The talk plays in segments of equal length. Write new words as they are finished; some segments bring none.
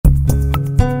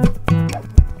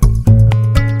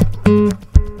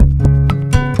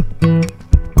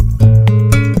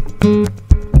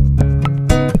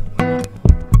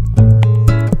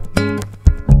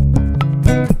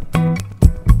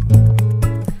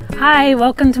Hi,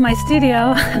 welcome to my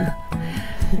studio.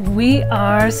 We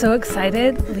are so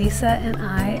excited. Lisa and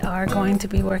I are going to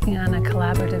be working on a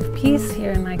collaborative piece here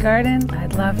in my garden.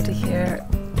 I'd love to hear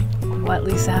what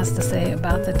Lisa has to say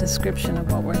about the description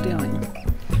of what we're doing.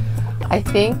 I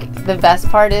think the best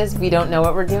part is we don't know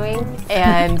what we're doing,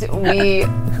 and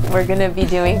we're going to be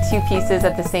doing two pieces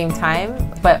at the same time,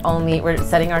 but we're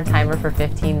setting our timer for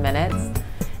 15 minutes.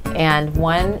 And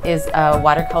one is a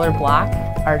watercolor block,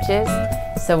 arches.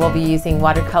 So we'll be using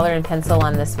watercolor and pencil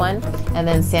on this one. And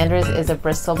then Sandra's is a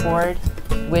Bristol board,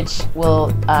 which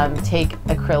will take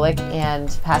acrylic and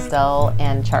pastel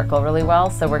and charcoal really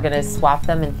well. So we're gonna swap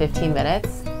them in 15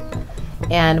 minutes.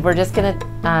 And we're just gonna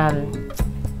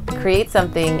create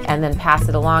something and then pass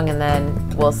it along, and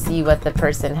then we'll see what the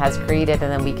person has created,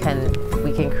 and then we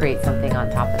can create something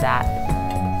on top of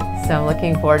that. So I'm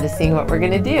looking forward to seeing what we're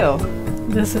gonna do.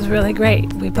 This is really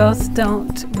great. We both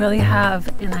don't really have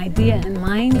an idea in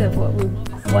mind of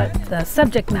what the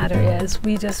subject matter is.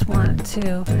 We just want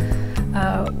to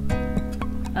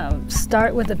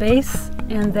start with the base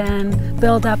and then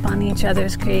build up on each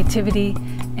other's creativity,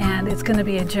 and it's going to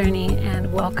be a journey,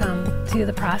 and welcome to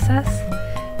the process.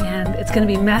 And it's going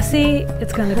to be messy,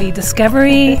 it's going to be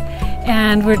discovery,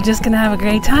 and we're just going to have a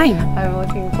great time. I'm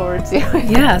looking forward to it.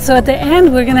 Yeah, so at the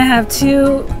end we're going to have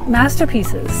two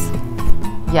masterpieces.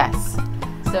 Yes.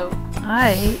 So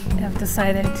I have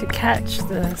decided to catch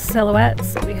the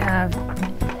silhouettes that we have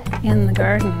in the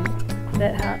garden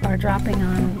that are dropping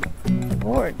on the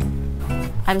board.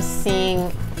 I'm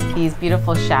seeing these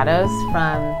beautiful shadows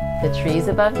from the trees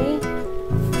above me,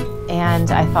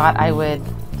 and I thought I would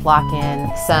block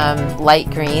in some light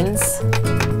greens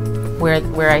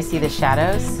where I see the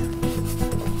shadows.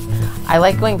 I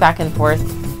like going back and forth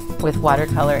with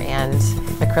watercolor and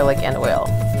acrylic and oil.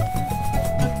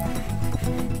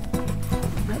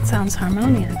 Sounds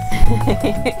harmonious.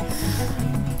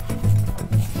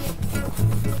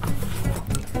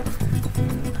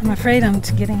 I'm afraid I'm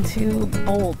getting too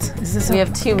bold. Is this? We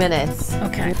have 2 minutes.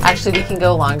 Okay. Actually, we can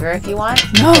go longer if you want.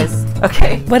 No.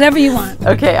 Okay. Whatever you want.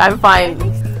 Okay, I'm fine.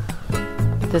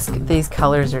 These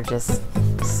colors are just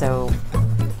so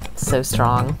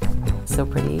strong, so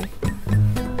pretty.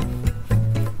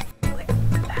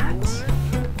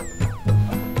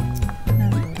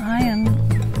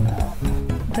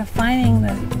 Defining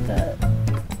the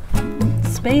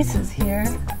spaces here,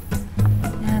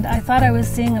 and I thought I was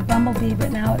seeing a bumblebee,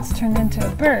 but now it's turned into a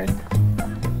bird,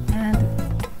 and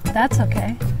that's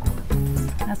okay.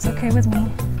 That's okay with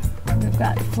me. We've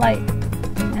got flight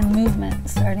and movement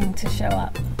starting to show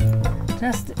up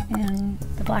just in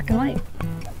the black and white.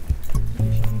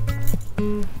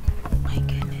 My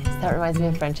goodness, that reminds me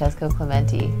of Francesco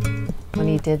Clementi when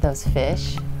he did those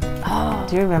fish. Oh,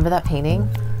 do you remember that painting?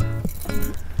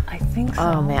 I think so.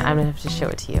 Oh man, I'm gonna have to show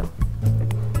it to you.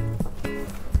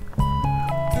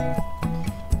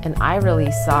 And I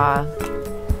really saw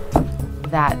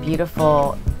that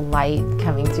beautiful light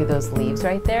coming through those leaves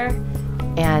right there,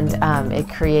 and it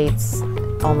creates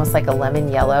almost like a lemon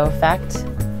yellow effect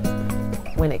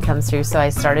when it comes through. So I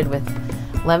started with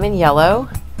lemon yellow,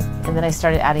 and then I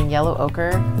started adding yellow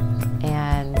ochre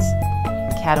and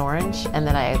cat orange, and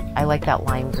then I like that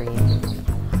lime green.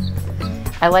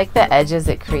 I like the edges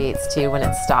it creates too when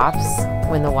it stops,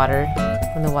 when the water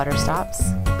stops.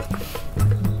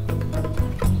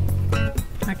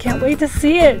 I can't wait to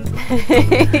see it.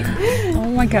 Oh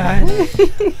my gosh.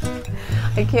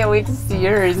 I can't wait to see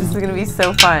yours. This is going to be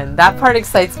so fun. That part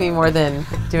excites me more than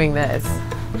doing this.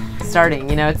 Starting,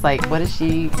 you know, it's like, what is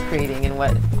she creating, and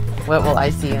what will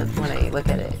I see when I look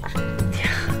at it?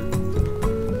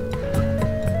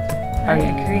 I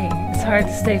agree. It's hard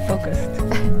to stay focused.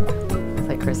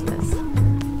 Christmas.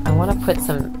 I want to put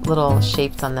some little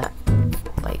shapes on that,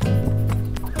 like,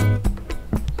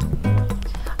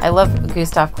 I love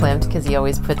Gustav Klimt because he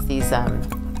always puts these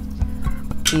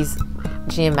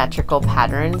geometrical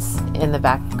patterns in the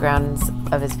backgrounds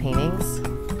of his paintings,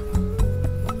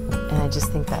 and I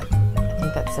just think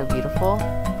that's so beautiful.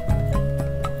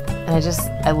 And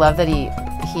I love that he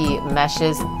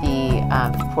meshes the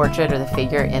portrait or the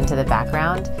figure into the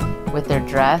background with their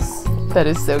dress. That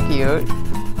is so cute.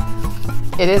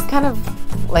 It is kind of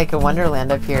like a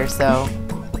wonderland up here, so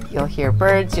you'll hear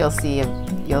birds, you'll see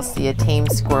a tame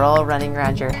squirrel running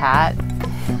around your hat.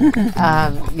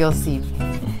 You'll see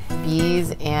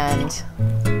bees, and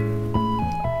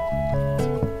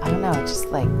I don't know, it's just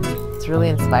like, it's really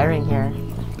inspiring here.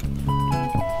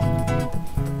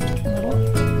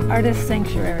 Little artist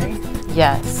sanctuary.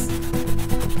 Yes.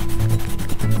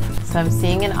 So I'm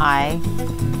seeing an eye,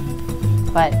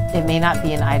 but it may not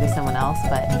be an eye to someone else,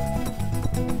 but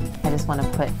I just want to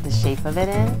put the shape of it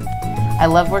in. I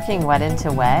love working wet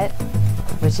into wet,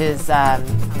 which is, so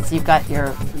you've got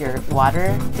your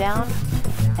water down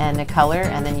and a color,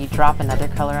 and then you drop another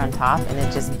color on top, and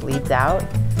it just bleeds out.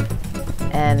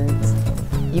 And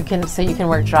you can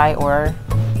work dry or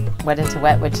wet into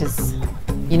wet, which is,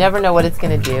 you never know what it's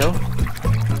going to do.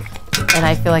 And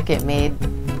I feel like it made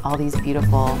all these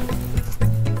beautiful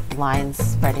lines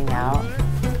spreading out.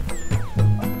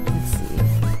 Let's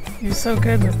see. You're so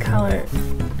good with color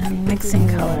and mixing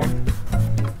color.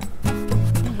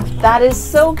 That is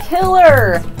so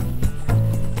killer!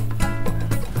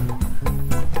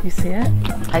 You see it?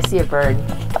 I see a bird.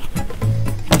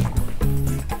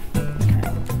 Okay.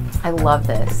 I love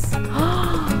this.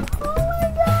 Oh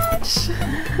my gosh!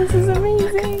 This is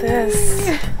amazing! Look at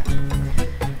this.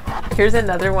 Here's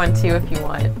another one too if you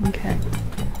want. Okay.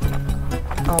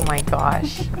 Oh my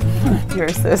gosh. You're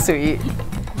so sweet.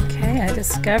 Okay, I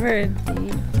discovered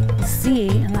the sea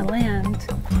and the land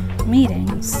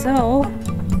meeting, so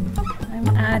I'm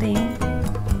adding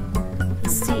the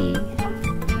sea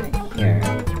right here,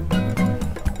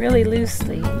 really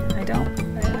loosely.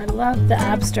 I love the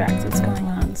abstract that's going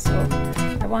on, so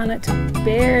I want it to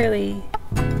barely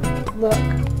look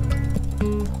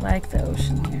like the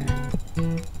ocean here.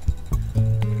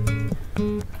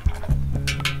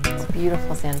 It's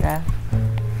beautiful, Sandra.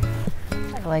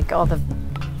 I like all the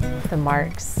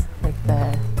marks, like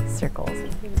the circles.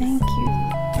 Thank you.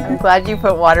 I'm glad you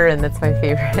put water in. That's my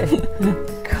favorite.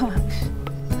 Gosh.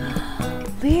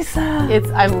 Lisa.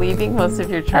 I'm leaving most of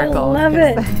your charcoal. I love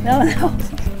it. No.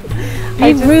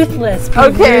 Be ruthless. Be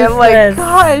okay, ruthless. I'm like,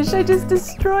 gosh, I just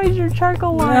destroyed your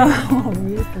charcoal line. No,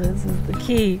 ruthless is the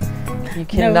key. You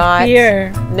cannot. No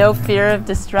fear. No fear of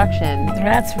destruction.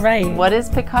 That's right. What does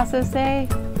Picasso say?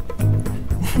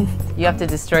 You have to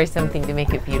destroy something to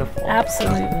make it beautiful.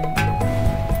 Absolutely.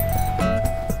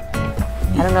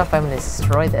 I don't know if I'm going to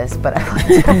destroy this, but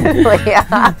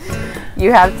yeah.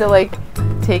 You have to like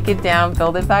take it down,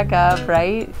 build it back up,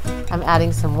 right? I'm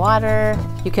adding some water.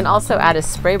 You can also add a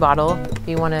spray bottle if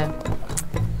you want to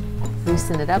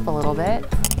loosen it up a little bit.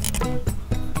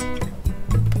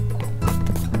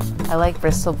 I like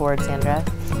Bristol board, Sandra.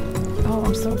 Oh,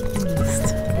 I'm so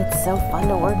pleased. It's so fun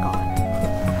to work on.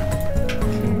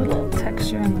 A little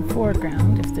texture in the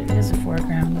foreground, if there is a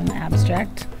foreground in the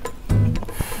abstract.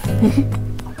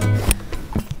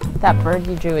 That bird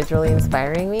you drew is really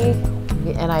inspiring me,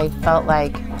 and I felt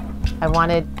like I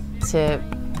wanted to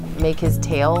make his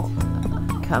tail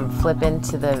come flip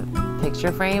into the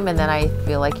picture frame, and then I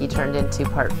feel like he turned into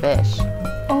part fish.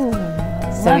 Oh,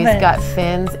 so he's got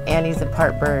fins and he's a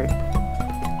part bird.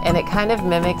 And it kind of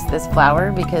mimics this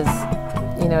flower because,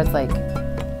 you know, it's like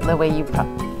the way you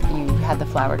had the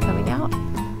flower coming out.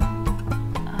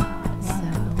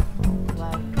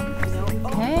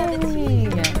 Okay.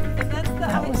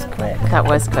 That was quick. That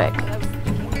was quick.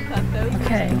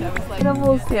 Okay.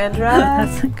 Incredible, Sandra.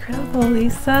 That's incredible,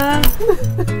 Lisa.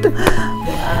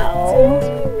 Wow.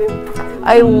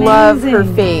 I love her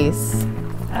face.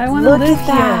 I want to live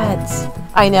that.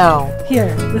 I know.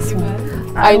 Here, this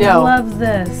one. I know. I love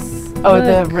this. Oh, Look.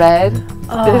 the red?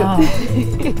 Oh.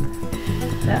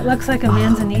 That looks like a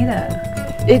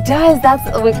manzanita. It does. That's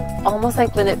like almost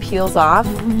like when it peels off.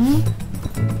 Mm-hmm.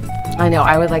 I know.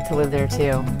 I would like to live there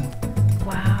too.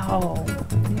 Wow.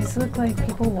 These look like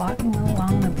people walking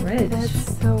along the bridge.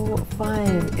 That's so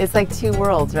fun. It's like two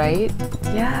worlds, right?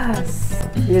 Yes.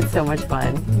 You had so much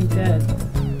fun. You did.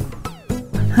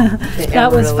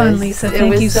 That was fun, Lisa.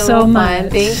 Thank you so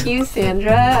much. Thank you,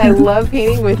 Sandra. I love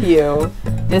painting with you.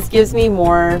 This gives me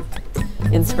more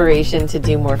inspiration to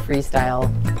do more freestyle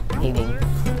painting.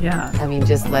 Yeah. I mean,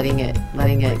 just letting it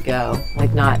go,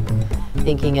 like not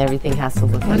thinking everything has to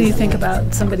look. What do you think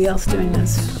about somebody else doing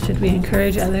this? Should we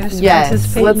encourage others to yes,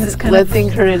 participate in this kind let's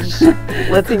encourage.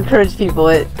 Let's encourage people.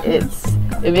 It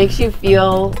makes you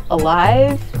feel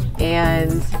alive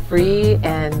and free,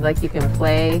 and like you can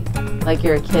play like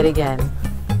you're a kid again,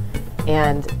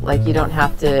 and like you don't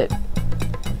have to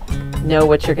know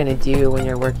what you're going to do when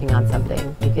you're working on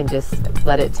something. You can just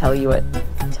let it tell you what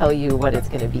it's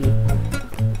going to be.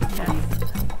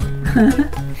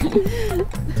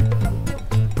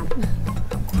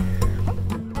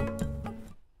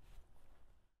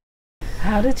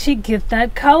 How did she get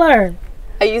that color?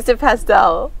 I used a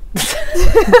pastel.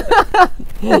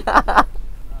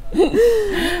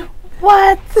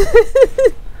 What?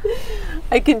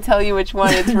 I can tell you which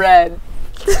one. It's red.